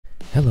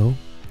Hello,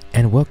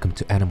 and welcome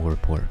to Animal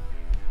Report.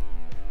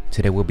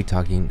 Today we'll be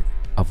talking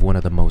of one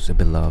of the most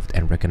beloved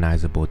and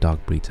recognizable dog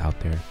breeds out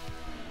there,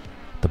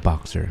 the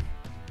Boxer.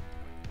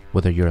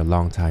 Whether you're a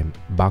longtime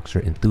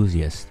Boxer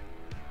enthusiast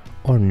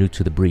or new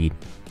to the breed,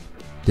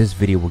 this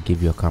video will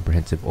give you a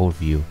comprehensive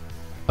overview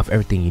of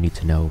everything you need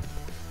to know,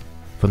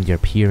 from their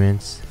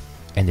appearance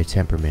and their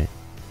temperament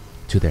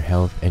to their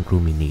health and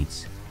grooming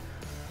needs.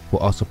 We'll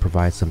also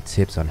provide some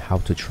tips on how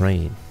to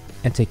train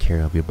and take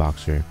care of your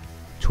Boxer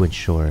to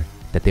ensure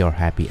that they are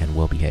happy and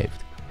well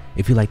behaved.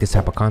 If you like this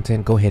type of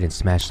content, go ahead and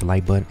smash the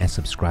like button and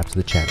subscribe to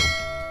the channel.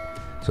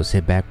 So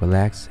sit back,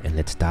 relax, and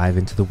let's dive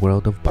into the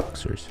world of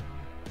Boxers.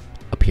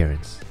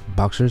 Appearance.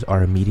 Boxers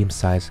are a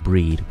medium-sized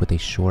breed with a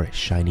short,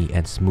 shiny,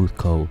 and smooth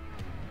coat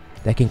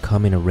that can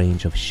come in a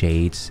range of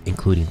shades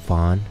including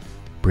fawn,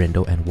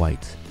 brindle, and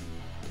white.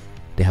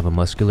 They have a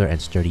muscular and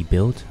sturdy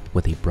build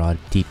with a broad,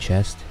 deep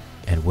chest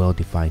and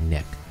well-defined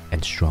neck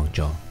and strong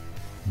jaw.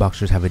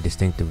 Boxers have a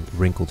distinctive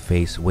wrinkled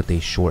face with a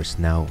short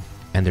snout,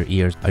 and their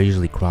ears are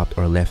usually cropped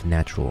or left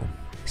natural,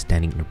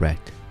 standing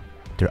erect.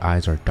 Their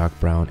eyes are dark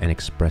brown and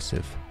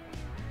expressive,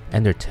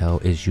 and their tail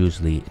is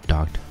usually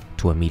docked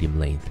to a medium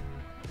length.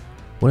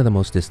 One of the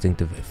most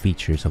distinctive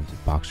features of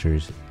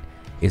Boxers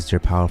is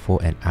their powerful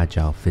and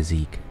agile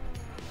physique.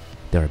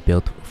 They are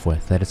built for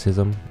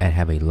athleticism and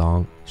have a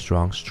long,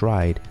 strong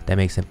stride that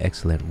makes them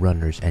excellent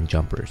runners and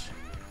jumpers.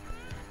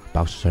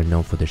 Boxers are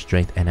known for their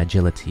strength and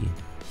agility,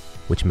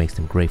 which makes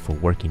them great for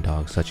working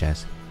dogs such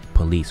as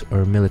police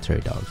or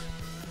military dogs.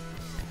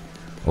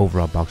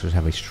 Overall, Boxers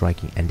have a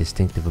striking and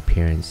distinctive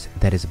appearance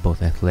that is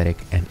both athletic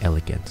and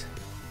elegant.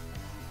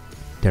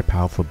 Their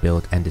powerful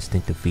build and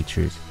distinctive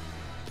features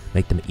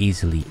make them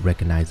easily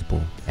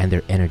recognizable, and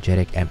their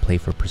energetic and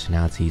playful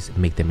personalities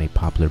make them a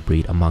popular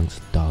breed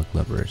amongst dog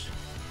lovers.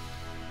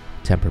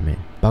 Temperament.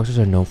 Boxers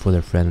are known for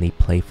their friendly,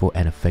 playful,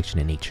 and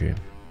affectionate nature.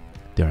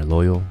 They are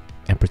loyal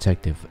and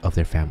protective of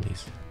their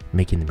families,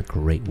 making them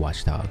great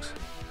watchdogs.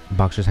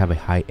 Boxers have a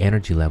high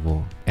energy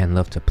level and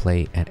love to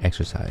play and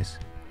exercise,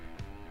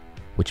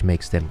 which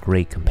makes them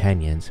great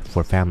companions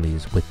for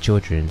families with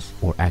children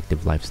or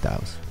active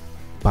lifestyles.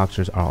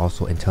 Boxers are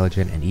also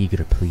intelligent and eager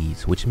to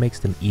please, which makes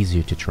them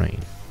easier to train.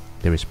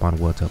 They respond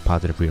well to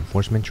positive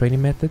reinforcement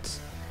training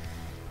methods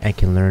and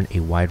can learn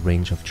a wide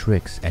range of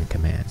tricks and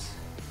commands.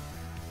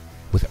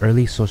 With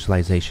early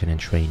socialization and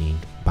training,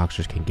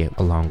 Boxers can get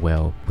along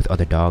well with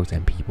other dogs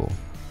and people.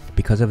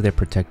 Because of their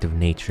protective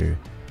nature,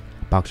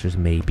 Boxers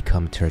may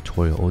become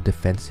territorial or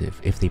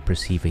defensive if they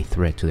perceive a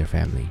threat to their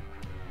family.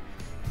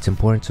 It's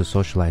important to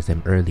socialize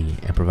them early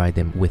and provide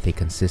them with a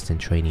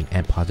consistent training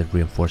and positive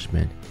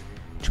reinforcement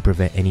to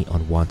prevent any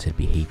unwanted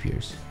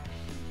behaviors.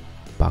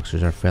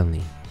 Boxers are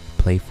friendly,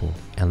 playful,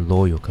 and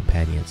loyal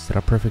companions that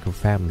are perfect for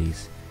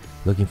families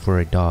looking for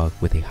a dog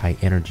with a high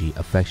energy,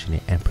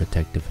 affectionate, and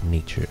protective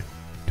nature.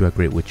 They are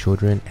great with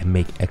children and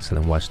make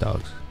excellent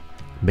watchdogs,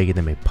 making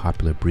them a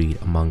popular breed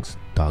amongst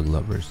dog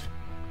lovers.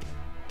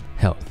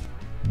 Health.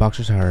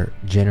 Boxers are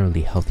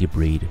generally a healthy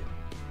breed,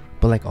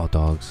 but like all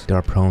dogs, they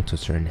are prone to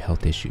certain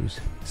health issues.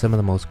 Some of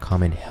the most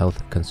common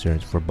health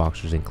concerns for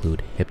Boxers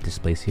include hip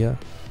dysplasia,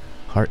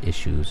 heart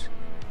issues,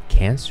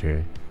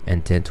 cancer,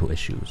 and dental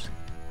issues.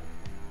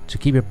 To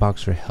keep your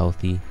Boxer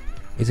healthy,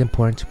 it's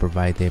important to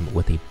provide them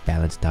with a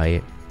balanced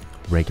diet,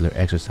 regular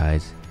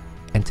exercise,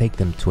 and take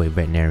them to a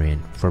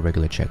veterinarian for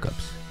regular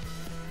checkups.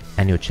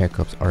 Annual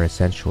checkups are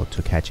essential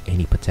to catch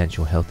any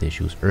potential health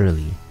issues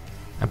early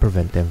and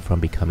prevent them from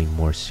becoming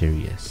more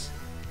serious.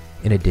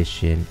 In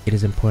addition, it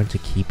is important to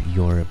keep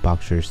your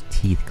Boxer's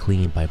teeth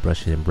clean by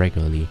brushing them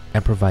regularly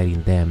and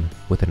providing them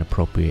with an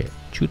appropriate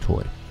chew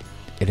toy.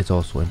 It is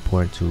also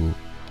important to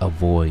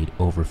avoid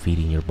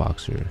overfeeding your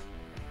Boxer,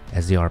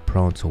 as they are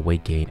prone to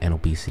weight gain and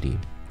obesity.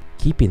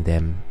 Keeping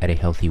them at a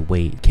healthy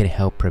weight can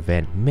help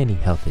prevent many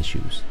health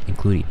issues,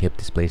 including hip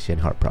dysplasia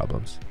and heart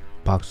problems.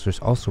 Boxers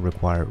also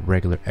require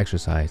regular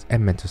exercise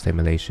and mental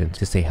stimulation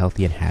to stay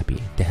healthy and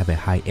happy. They have a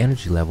high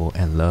energy level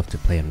and love to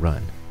play and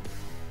run,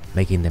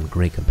 making them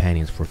great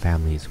companions for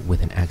families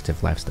with an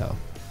active lifestyle.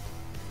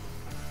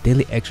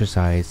 Daily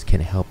exercise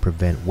can help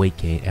prevent weight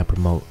gain and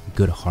promote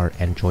good heart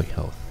and joint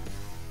health.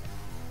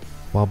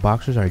 While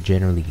Boxers are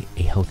generally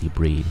a healthy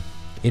breed,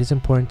 it is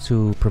important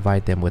to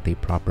provide them with a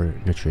proper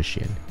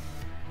nutrition,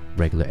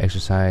 regular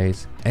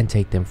exercise, and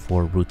take them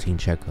for routine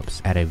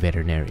checkups at a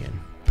veterinarian.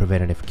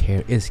 Preventative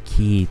care is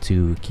key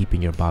to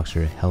keeping your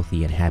Boxer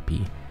healthy and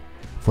happy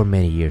for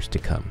many years to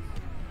come.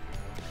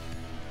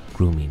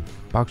 Grooming.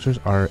 Boxers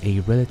are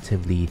a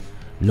relatively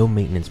low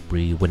maintenance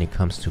breed when it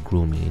comes to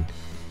grooming.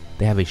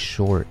 They have a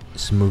short,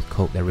 smooth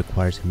coat that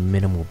requires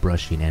minimal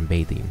brushing and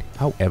bathing.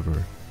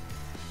 However,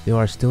 there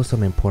are still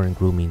some important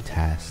grooming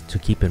tasks to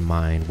keep in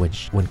mind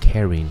when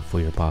caring for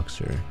your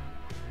Boxer.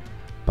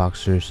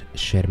 Boxers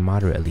shed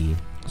moderately,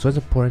 so it's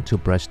important to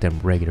brush them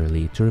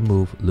regularly to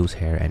remove loose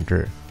hair and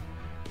dirt.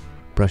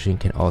 Brushing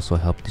can also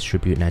help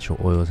distribute natural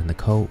oils in the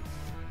coat,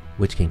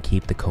 which can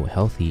keep the coat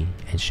healthy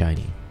and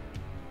shiny.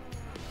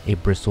 A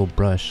bristle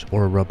brush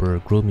or a rubber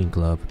grooming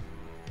glove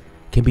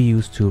can be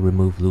used to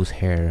remove loose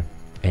hair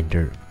and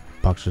dirt.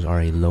 Boxers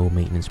are a low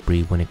maintenance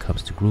breed when it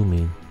comes to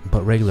grooming,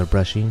 but regular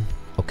brushing,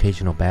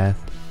 occasional bath,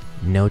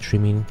 nail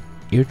trimming,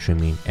 ear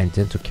trimming, and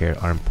dental care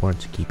are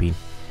important to keeping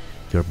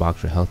your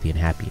boxer healthy and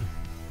happy.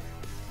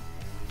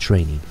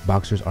 Training.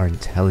 Boxers are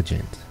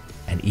intelligent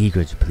and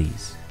eager to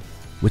please,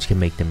 which can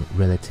make them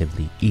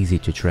relatively easy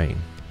to train.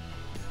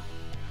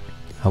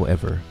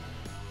 However,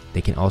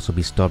 they can also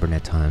be stubborn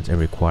at times and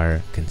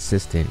require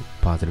consistent,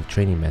 positive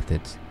training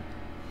methods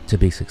to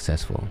be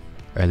successful.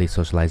 Early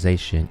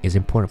socialization is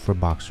important for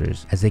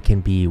boxers as they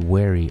can be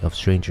wary of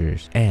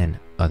strangers and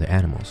other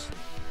animals.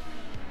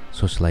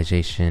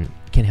 Socialization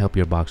can help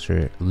your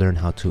boxer learn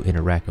how to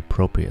interact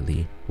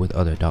appropriately with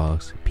other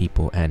dogs,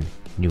 people, and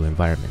new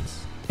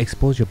environments.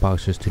 Expose your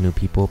boxers to new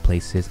people,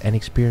 places, and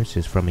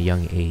experiences from a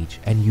young age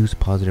and use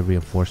positive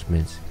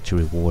reinforcements to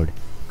reward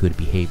good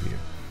behavior.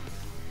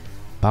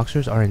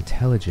 Boxers are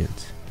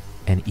intelligent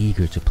and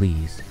eager to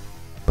please,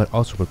 but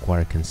also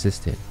require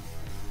consistent,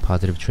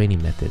 positive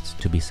training methods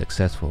to be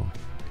successful.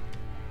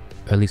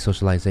 Early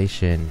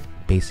socialization,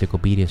 basic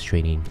obedience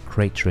training,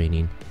 crate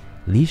training,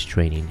 leash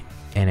training,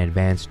 and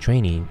advanced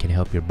training can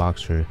help your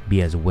boxer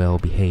be as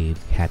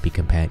well-behaved, happy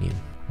companion.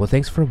 Well,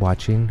 thanks for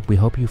watching. We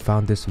hope you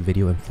found this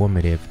video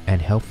informative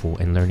and helpful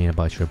in learning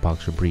about your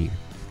boxer breed.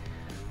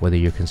 Whether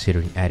you're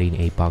considering adding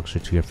a boxer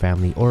to your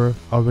family or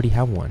already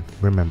have one,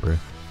 remember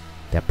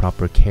that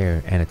proper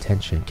care and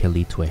attention can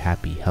lead to a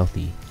happy,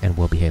 healthy, and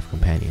well-behaved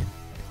companion.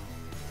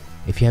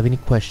 If you have any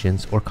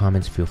questions or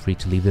comments, feel free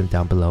to leave them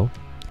down below.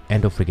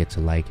 And don't forget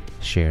to like,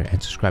 share,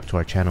 and subscribe to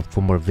our channel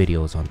for more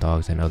videos on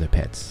dogs and other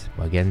pets.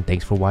 Well, again,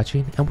 thanks for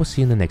watching, and we'll see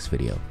you in the next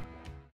video.